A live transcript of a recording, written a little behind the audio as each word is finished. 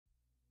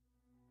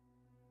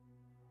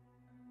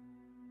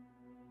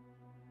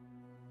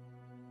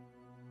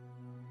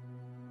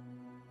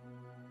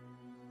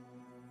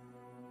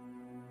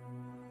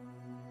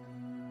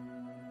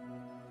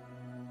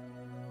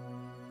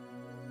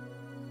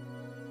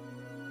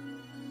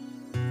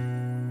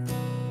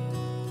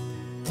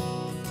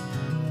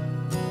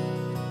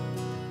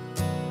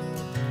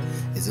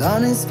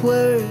honest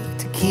work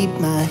to keep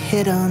my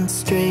head on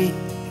straight.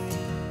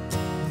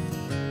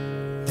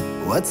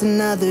 What's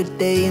another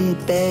day in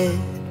bed?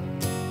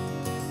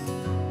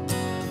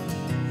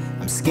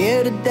 I'm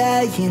scared of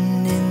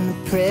dying in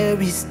the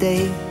prairie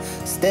state,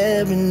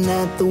 staring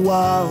at the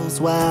walls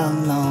while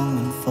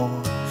longing for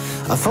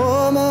a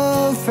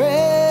former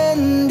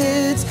friend.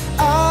 It's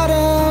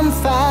autumn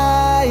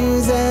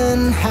fires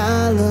and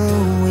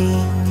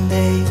Halloween,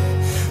 they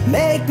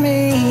make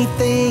me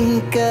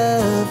think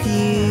of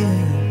you.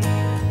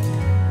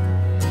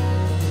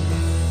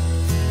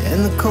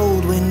 And the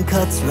cold wind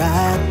cuts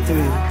right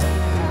through.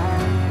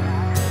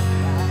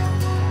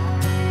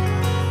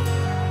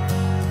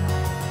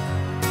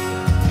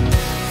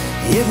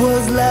 It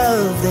was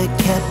love that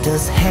kept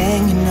us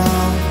hanging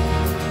on.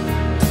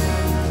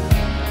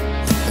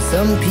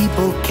 Some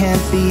people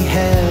can't be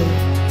held.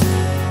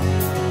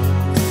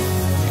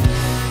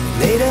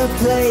 Made a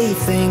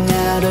plaything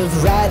out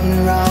of right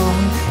and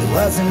wrong. It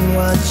wasn't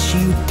what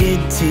you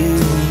did to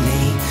me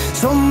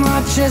so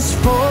much as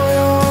for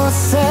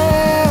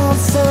yourself.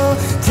 So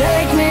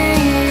take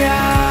me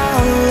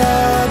all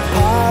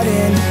apart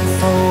in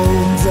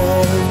folds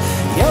of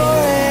your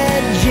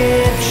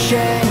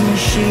Egyptian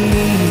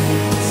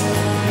sheets.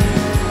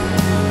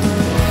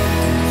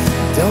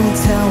 Don't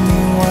tell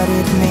me what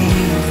it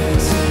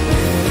means.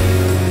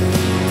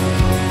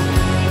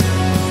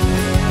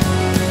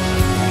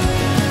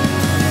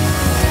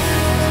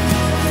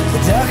 The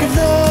dark of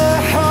the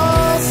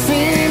hall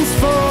seems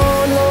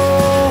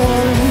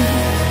forlorn.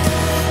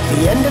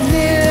 The end of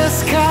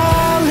this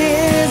call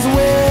is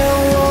well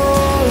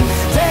worn.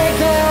 Take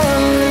the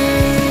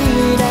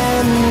lead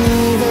and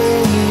leave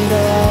it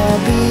all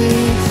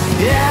behind.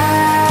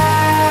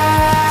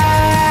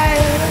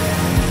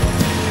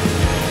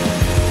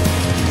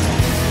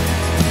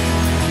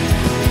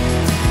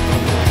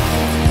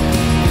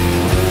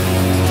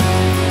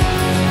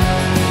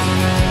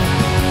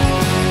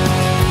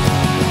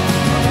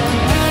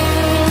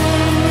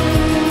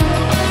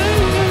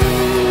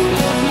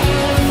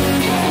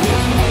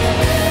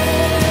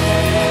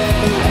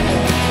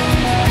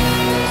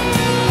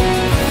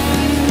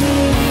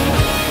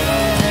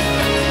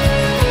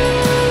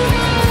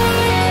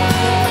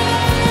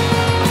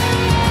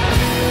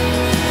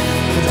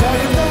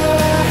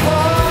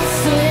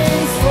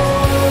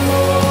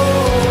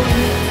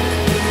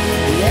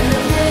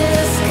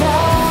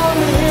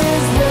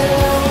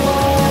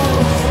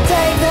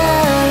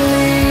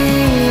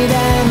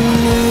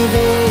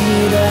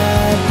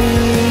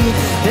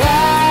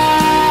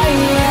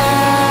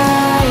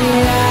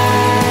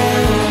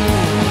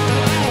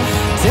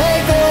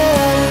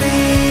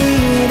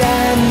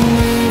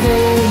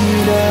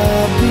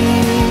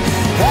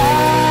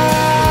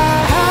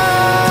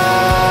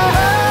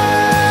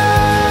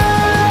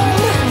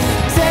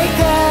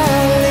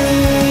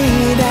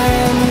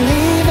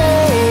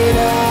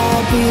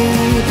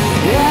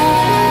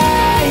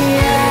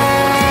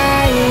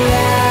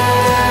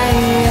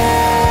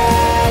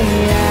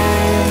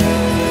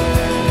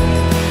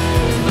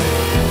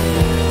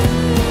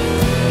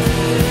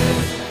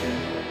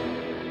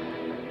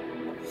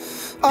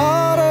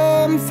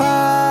 Autumn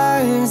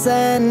fires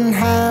and